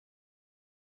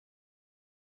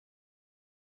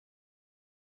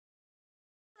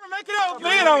making out with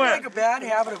me, and I went. Like a bad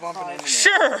habit of bumping into me.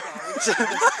 Sure.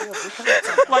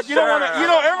 Like you don't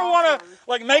ever want to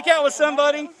like make out with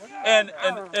somebody, and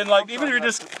like even if you're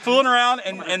just fooling around,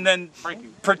 and then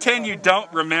pretend you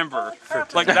don't remember.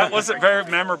 Like that wasn't very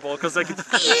memorable because they could.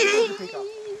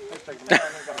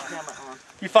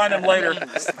 You find them later,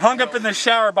 hung up in the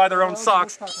shower by their own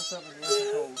socks.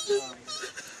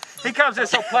 He comes in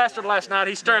so plastered last night,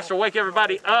 he starts to wake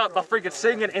everybody up by freaking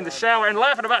singing in the shower and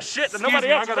laughing about shit that nobody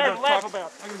else is there to laugh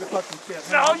about. I'm gonna go talk some shit.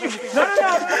 No, you. No.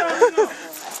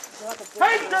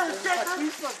 Hey, Dirty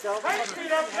Sticker! Hey,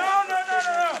 speed up! No.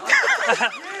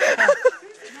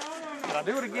 Can I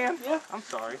do it again? Yeah. I'm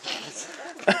sorry.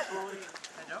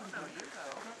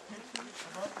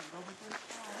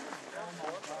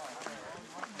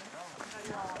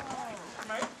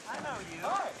 I know you.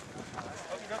 Hi.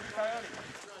 Coyote.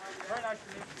 Very nice to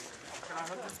meet you. Can I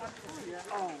hug this one?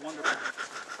 Oh, wonderful.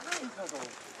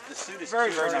 The suit is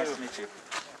very nice to meet you.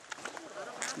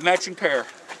 Matching pair.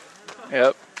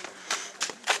 Yep.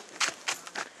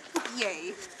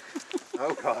 Yay.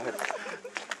 Oh, God.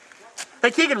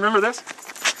 Hey, Keegan, remember this?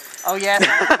 Oh, yes.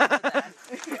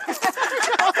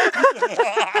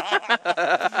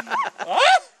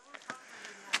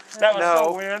 That was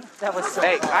so weird. That was so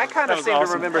Hey, I kind of seem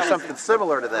to remember something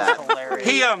similar to that.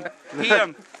 He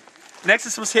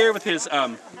Nexus was here with his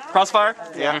crossfire.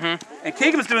 Yeah. And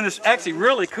Keegan was doing this actually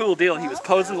really cool deal. He was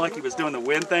posing like he was doing the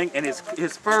wind thing, and his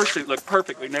fursuit looked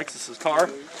perfectly Nexus's car.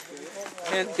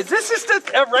 And is this just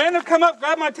a random come up,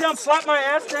 grab my tail, and slap my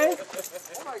ass day?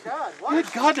 Oh my God, what?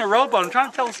 Good God, in a rowboat, I'm trying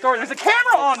to tell a story. There's a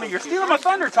camera on me. You're stealing my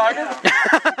thunder, Tiger.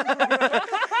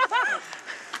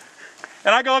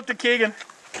 And I go up to Keegan.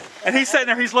 And he's sitting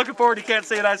there, he's looking forward, he can't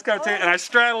see it, I just come to it, and I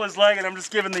straddle his leg and I'm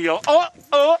just giving the yell, oh.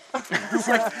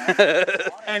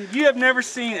 Like, and you have never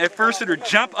seen a fursuiter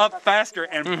jump up faster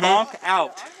and bonk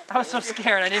out. I was so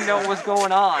scared. I didn't know what was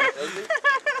going on.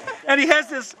 And he has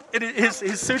this,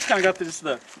 his suit's kind of got this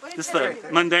the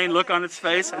mundane look on its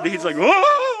face, and he's like,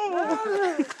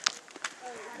 whoa!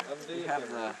 You have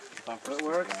the bumper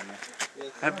sticker on me.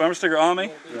 I have bumper sticker on me?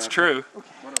 Yeah. It's true.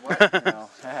 I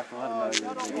have to let him know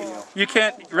you're ego. You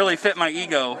can't really fit my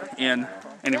ego in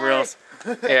anywhere else.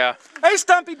 Yeah. Hey,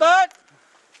 Stumpy Butt!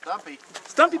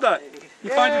 Stumpy Butt! You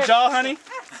find your jaw, honey?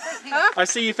 Huh? I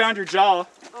see you found your jaw.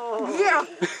 Oh. Yeah.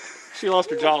 She lost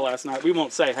her jaw last night. We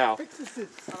won't say how.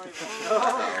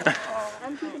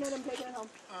 I'm keeping it and taking it home.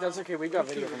 That's okay. We got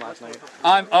video from last night.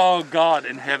 Oh God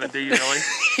in heaven, do you really?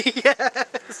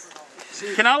 Yes.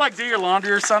 Can I like do your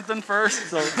laundry or something first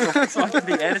so I can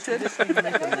be edited?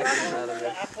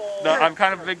 No, I'm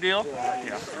kind of a big deal?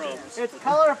 Yeah. It's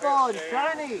colorful and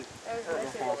shiny.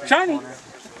 Shiny!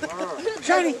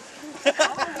 Shiny!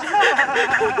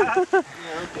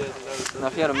 Now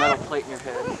if you had a metal plate in your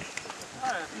head.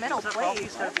 Metal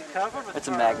plate? It's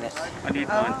a magnet. I need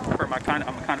one for my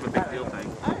I'm kind of a big deal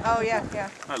thing. Oh, yeah, yeah.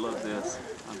 I love this.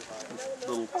 This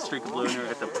little streak of blue in there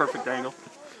at the perfect angle.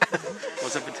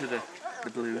 Goes up into the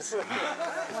blues.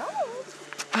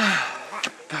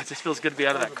 God, it just feels good to be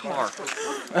out of that car.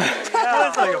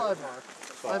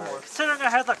 Considering I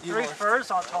had like 3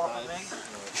 furs on top of me.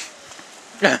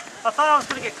 I thought I was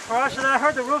going to get crushed, and then I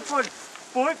heard the roof going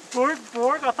boink, boink,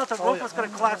 boink. I thought the roof was going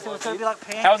to collapse. It was going to be like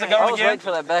pancakes. How's it going I was again? waiting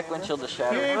for that back windshield to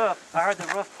shatter. I heard the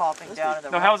roof popping down. And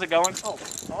the No, how's it going?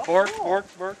 Bork.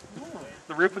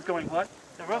 The roof was going what?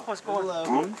 The roof was going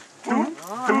boom, boom, boom.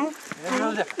 I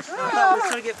thought it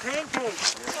was going to get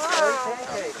pancakes.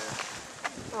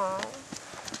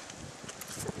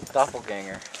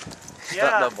 Doppelganger.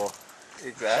 Yeah. Double.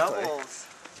 Exactly. Doubles.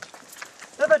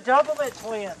 They're the Doublemint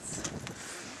twins.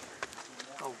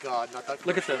 Oh God, not that.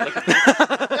 Look at them.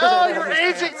 Oh, you're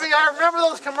aging me. I remember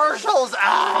those commercials.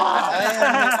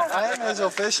 I am his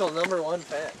official #1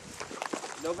 fan.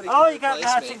 Nobody You got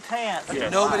matching pants.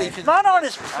 Yes. Nobody can. Mine aren't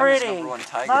as pretty. #1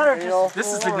 tiger. Mine are just This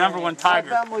is the #1 tiger.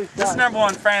 This is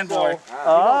 #1 fanboy.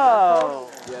 Oh.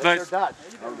 But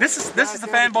this is the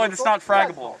fanboy that's not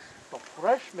fraggable.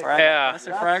 Yeah. Did I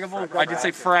say fraggable? I did say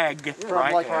frag,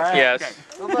 right? Like Yes.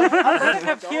 Okay. I'm the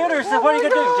computer, so what are you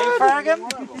going to do? Defrag him?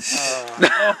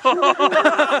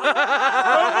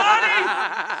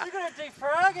 You're going to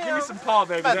defrag him? Give me some paw,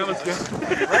 baby. That was good.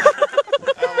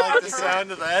 I like the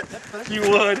sound of that. You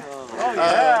would. Oh,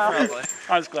 yeah. Probably.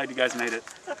 I was glad you guys made it.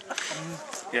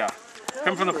 Yeah.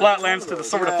 Come from the flatlands to the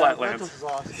sort of flatlands.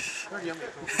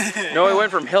 No, we went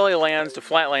from hilly lands to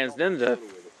flatlands, then to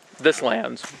this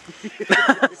lands.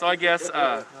 So I guess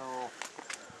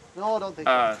No, I don't think.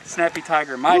 Snappy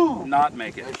Tiger might not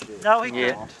make it. No, he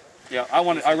didn't. Yeah,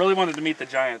 I really wanted to meet the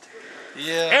giant.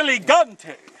 Yeah.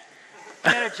 Elegante. He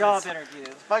had a job interview.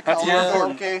 My call. That's more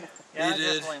important. Okay. Yeah, You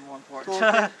did. definitely more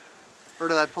important. Or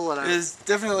did I pull it out? It is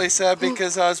definitely sad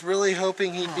because I was really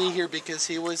hoping he'd be here because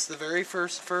he was the very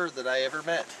first fur that I ever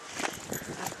met.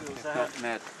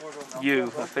 Met you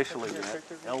officially yet.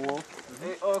 Elwolf.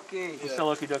 Okay. You're still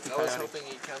okie dokie. I was hoping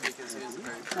he'd come because he was the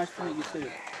very first. Nice to meet you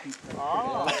too.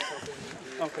 Oh.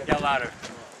 Okay. Get louder.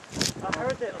 I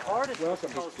heard that artist was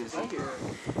supposed to be here.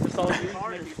 Just all you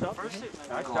Artist, make yourself. fursuit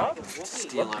man. Nice job.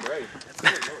 Stealing.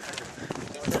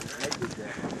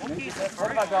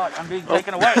 Oh my God, I'm being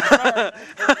taken away. I'm sorry.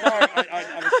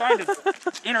 I was trying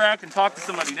to interact and talk to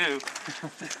somebody new.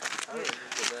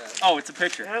 Oh, it's a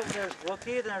picture. Yeah, there's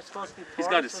Wookie, and there's supposed to be He's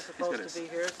Parks got was his- supposed to be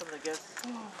here, some of the guests,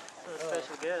 some of the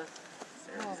special guests.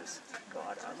 There he is.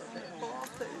 God, I love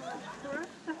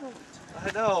that.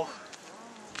 I know.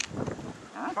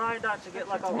 Try not to get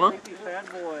like a creepy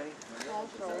fanboy.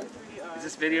 Is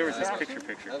this video or is this picture?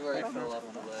 I've already fell off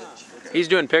the ledge. He's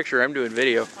doing picture, I'm doing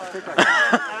video.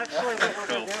 Actually, what we're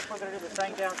going to do, if we're going to do the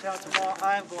thing downtown tomorrow,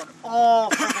 I'm going all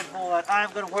freaking for it.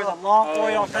 I'm going to wear the long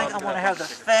foil thing. I'm going to have the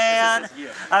fan.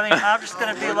 I mean, I'm just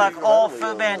going to be like all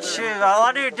Fu Manchu. All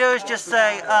I need to do is just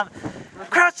say,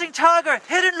 Crouching Tiger,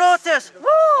 Hidden Lotus,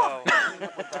 woo!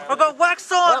 We're going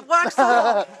wax on, wax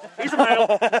on. He's a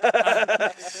male.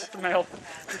 He's a male.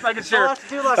 Just making sure. I'll have to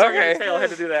do like Okay. Tail had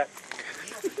to do that.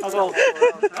 I'll go,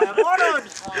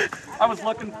 I was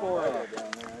looking for.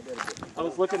 I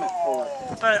was looking for.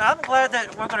 But I'm glad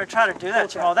that we're going to try to do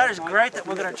that tomorrow. That is great that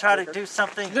we're going to try to do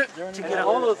something to get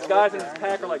All a... those guys in this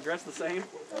pack are like dressed the same.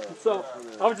 So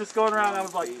I was just going around. And I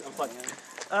was like,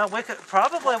 we could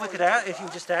probably ask, if you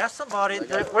just ask somebody.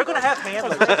 We're going to have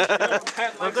handlers.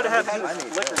 We're going to have.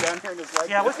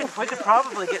 Yeah, we could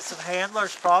probably get some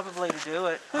handlers probably to do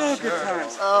it. oh, good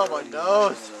times. Oh my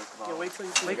nose. Yeah, wait till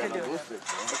you see We could do it.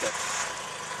 Okay.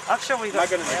 I'm sure we Am I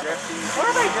got. gonna address you? What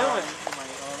are they doing?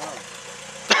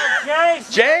 Jace!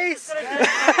 Jace!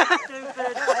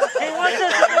 Stupid. He wants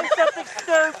us to do something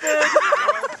stupid.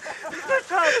 Good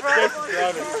try, Brad.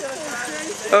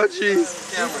 Oh jeez.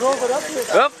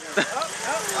 Up.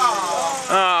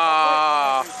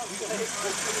 Ah.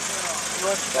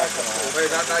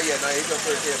 Wait, not yet. No, he's gonna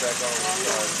put his head back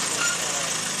on.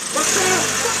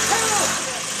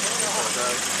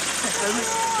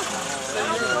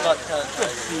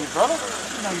 Brother,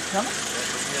 you know he's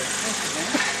coming.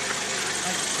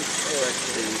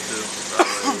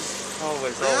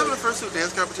 Always, They having a fursuit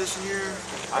dance competition here?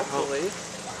 I believe.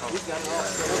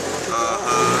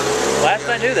 Last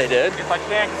I knew they did. If I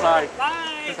can,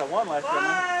 because I won last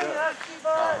time.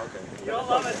 Oh, okay. You don't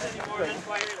love us anymore. That's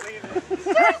why you're leaving.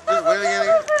 Just wait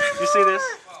again. You see this?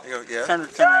 Yeah. Turn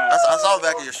around. I saw the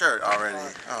back of your shirt already.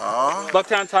 Aw.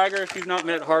 Bucktown Tiger, if you've not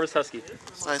met Harvest Husky.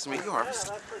 It's nice to meet you,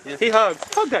 Harvest. He hugged.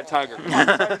 Hug that tiger.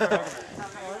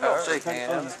 Don't shake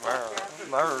hands. Don't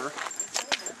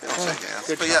shake hands.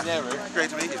 But yeah, great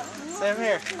to meet you. Same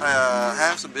here. I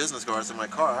have some business cards in my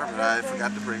car, but I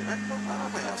forgot to bring. I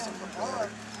have some.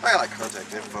 I got like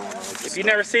contact info. And all that If you've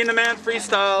never seen the man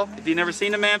freestyle, if you've never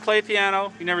seen the man play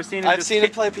piano, if you've never seen him I've just seen him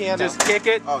kick, play piano. just kick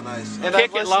it. Oh, nice. And Kick I've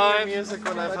it listened live. to your music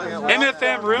when I've hung out.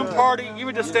 MFM room party, you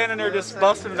were just standing there just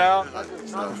busting it out.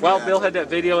 Well, Bill had that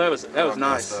video. That was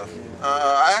nice. Stuff.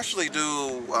 I actually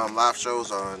do live shows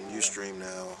on Ustream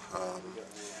now,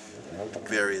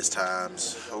 various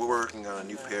times. We're working on a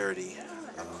new parody.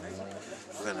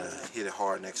 We're gonna hit it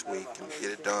hard next week and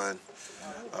get it done.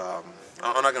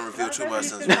 I'm not gonna reveal too much,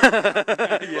 since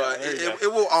but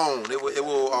it will own. It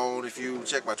will own. If you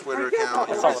check my Twitter account,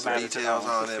 you'll get some details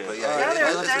on it. But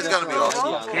yeah, it's gonna be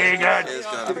awesome. It's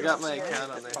gonna be Got my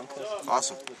account on there.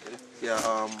 awesome. Yeah,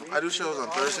 I do shows on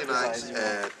Thursday nights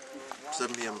at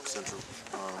 7 p.m. Central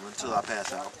until I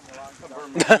pass out.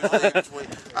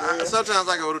 Sometimes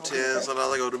I go to 10,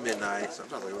 sometimes I go to midnight,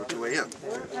 sometimes I go to 2 a.m.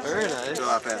 Very nice. until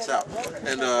I pass out.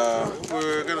 And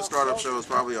we're going to start up shows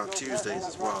probably on Tuesdays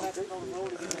as well.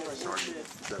 Starting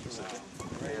 7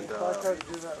 And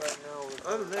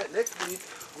other than that, next week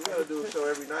we got to do a show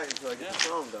every night until I get the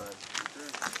song done.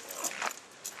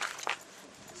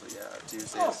 So yeah,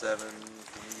 Tuesday at 7.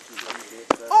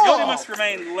 Yodi must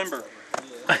remain limber.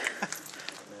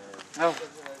 Oh.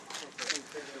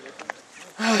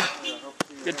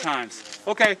 Good times.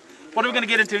 Okay, what are we going to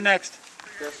get into next?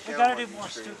 We gotta do more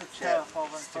stupid stuff over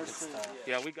in Fursuit.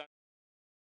 Yeah, we got.